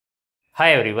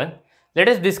Hi everyone, let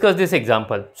us discuss this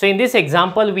example. So in this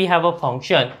example we have a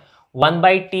function 1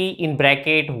 by t in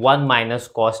bracket 1 minus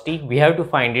cos t. We have to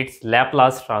find its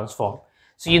Laplace transform.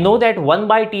 So you know that 1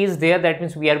 by t is there, that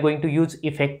means we are going to use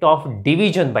effect of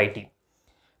division by t.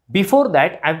 Before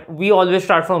that we always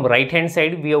start from right hand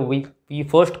side. We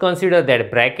first consider that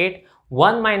bracket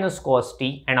 1 minus cos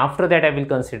t, and after that I will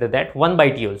consider that 1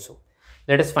 by t also.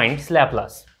 Let us find its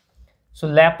Laplace. So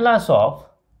Laplace of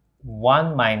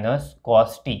 1 minus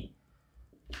cos t.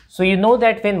 So you know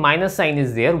that when minus sign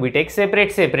is there, we take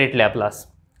separate Laplace.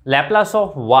 Laplace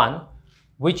of 1,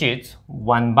 which is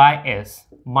 1 by s,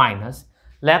 minus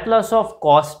Laplace of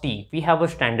cos t. We have a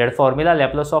standard formula.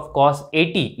 Laplace of cos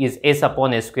at is s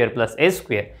upon s square plus s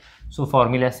square. So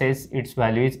formula says its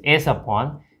value is s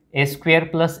upon s square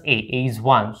plus a. A is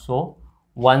 1. So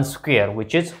 1 square,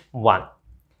 which is 1.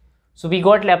 So we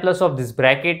got Laplace of this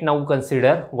bracket. Now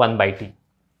consider 1 by t.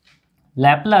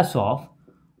 Laplace of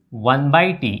 1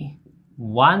 by t,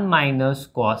 1 minus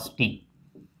cos t.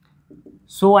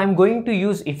 So I am going to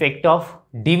use effect of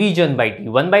division by t.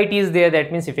 1 by t is there,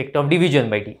 that means effect of division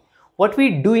by t. What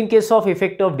we do in case of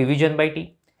effect of division by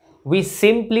t? We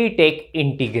simply take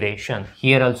integration.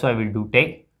 Here also I will do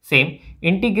take same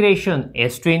integration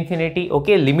s to infinity.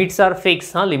 Okay, limits are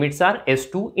fixed, limits are s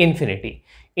to infinity.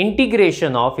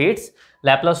 Integration of its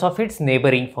Laplace of its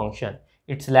neighboring function.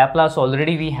 Its Laplace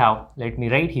already we have. Let me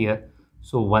write here.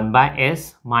 So 1 by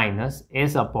s minus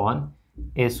s upon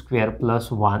s square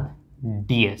plus 1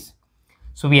 ds.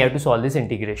 So we have to solve this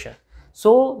integration.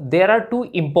 So there are two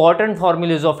important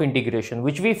formulas of integration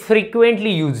which we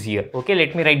frequently use here. Okay,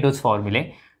 let me write those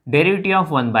formulae. Derivative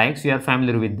of 1 by x, you are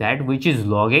familiar with that, which is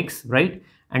log x, right?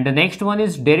 And the next one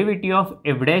is derivative of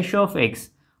f dash of x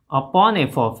upon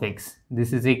f of x.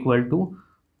 This is equal to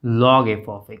log f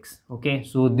of x. Okay,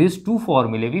 so these two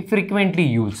formulae we frequently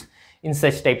use in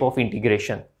such type of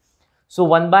integration. So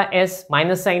 1 by s,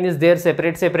 minus sign is there,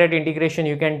 separate integration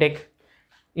you can take.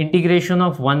 Integration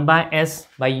of 1 by s,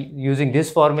 by using this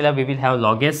formula we will have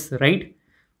log s, right?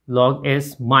 Log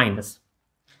s minus.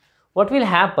 What will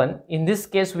happen in this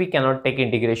case? We cannot take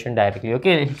integration directly.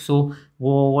 Okay, so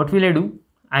what will I do?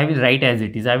 I will write as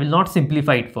it is. I will not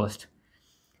simplify it first.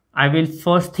 I will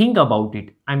first think about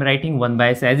it. I am writing 1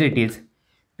 by s as it is.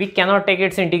 We cannot take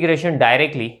its integration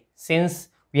directly since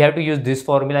we have to use this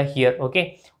formula here.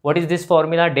 Okay, what is this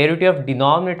formula? Derivative of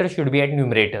denominator should be at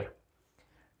numerator.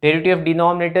 Derivative of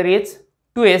denominator is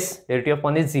 2s, derivative of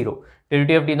 1 is 0.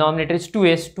 Derivative of denominator is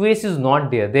 2s. 2s is not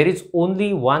there. There is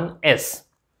only 1s.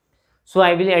 So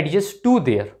I will adjust 2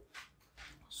 there.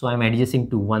 So I am adjusting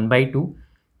to 1 by 2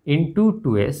 into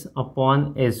 2s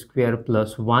upon s square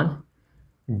plus 1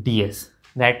 ds.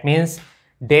 That means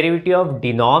derivative of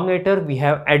denominator we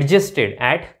have adjusted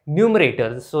at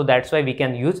numerator. So that's why we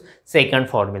can use second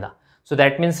formula. So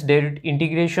that means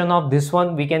integration of this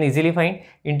one we can easily find.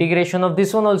 Integration of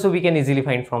this one also we can easily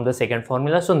find from the second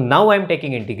formula. So now I am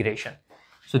taking integration.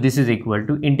 So this is equal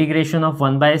to integration of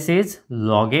 1 by s is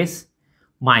log s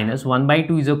minus 1 by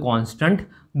 2 is a constant.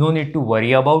 No need to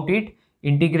worry about it.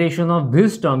 Integration of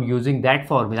this term using that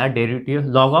formula, derivative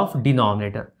log of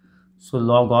denominator. So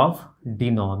log of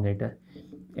denominator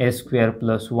s square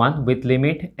plus 1 with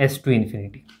limit s to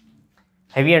infinity.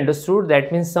 Have you understood?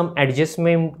 That means some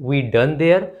adjustment we done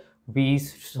there. We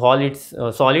solve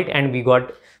it and we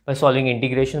got, by solving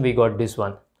integration we got this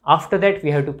one. After that we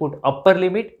have to put upper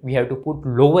limit, we have to put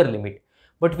lower limit,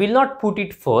 but we'll not put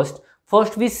it first.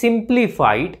 First we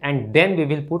simplify it and then we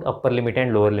will put upper limit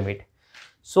and lower limit.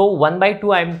 So 1 by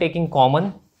 2 I am taking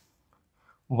common.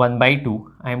 1 by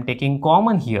 2 I am taking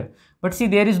common here, but see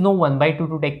there is no 1 by 2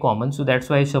 to take common, so that's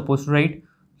why I supposed to write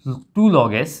 2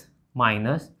 log s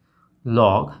minus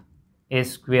log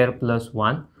s square plus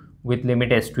 1 with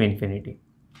limit s to infinity.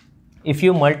 If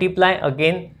you multiply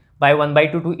again by 1 by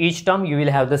 2 to each term, you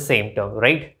will have the same term,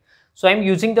 right? So I am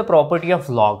using the property of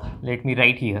log. Let me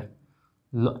write here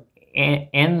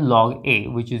n log a,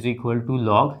 which is equal to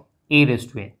log a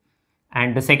raised to n.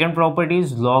 And the second property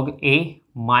is log a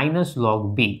minus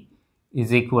log b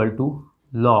is equal to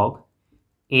log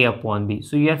a upon b.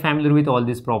 So you are familiar with all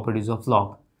these properties of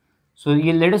log. So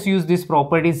let us use these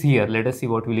properties here. Let us see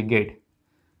what will you get.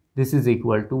 This is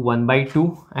equal to 1 by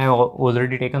 2. I have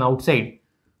already taken outside.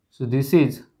 So this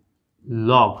is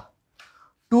log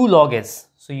 2 log s.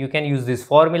 So you can use this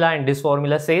formula, and this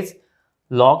formula says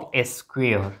log s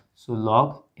square. So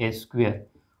log s square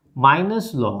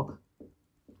minus log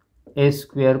s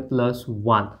square plus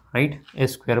 1, right?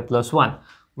 S square plus 1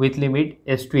 with limit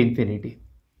s to infinity.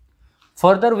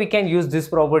 Further we can use this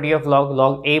property of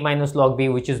log a minus log b,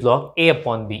 which is log a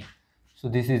upon b. So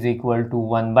this is equal to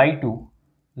 1 by 2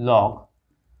 log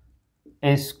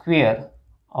s square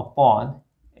upon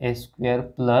s square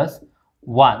plus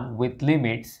 1 with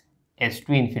limits s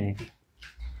to infinity.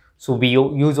 So we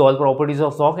use all properties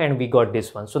of log and we got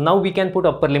this one. So now we can put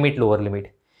upper limit, lower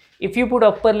limit. If you put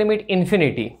upper limit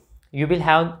infinity, you will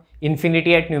have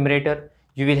infinity at numerator,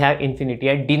 you will have infinity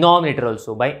at denominator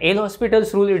also. By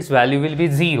L'Hospital's rule, its value will be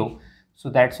 0. So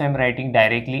that's why I'm writing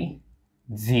directly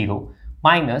 0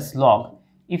 minus log.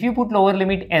 If you put lower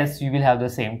limit s, you will have the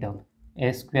same term,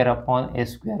 s square upon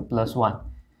s square plus 1.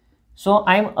 So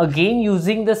I'm again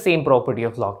using the same property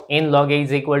of log. N log a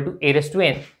is equal to a raised to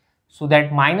n. So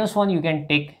that minus 1 you can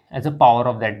take as a power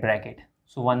of that bracket.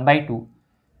 So 1 by 2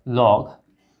 log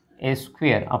s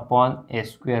square upon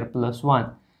s square plus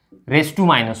 1 raised to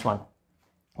minus 1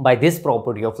 by this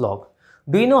property of log.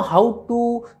 Do you know how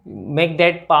to make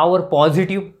that power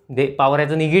positive? The power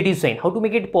has a negative sign. How to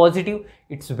make it positive?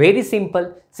 It's very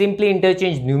simple. Simply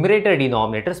interchange numerator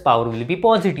denominators, power will be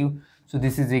positive. So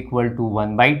this is equal to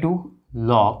 1 by 2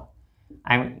 log.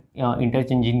 I'm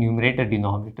interchanging numerator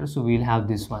denominator, so we will have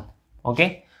this one.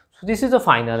 Okay, so this is the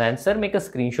final answer. Make a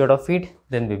screenshot of it,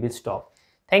 then we will stop.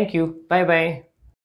 Thank you. Bye bye.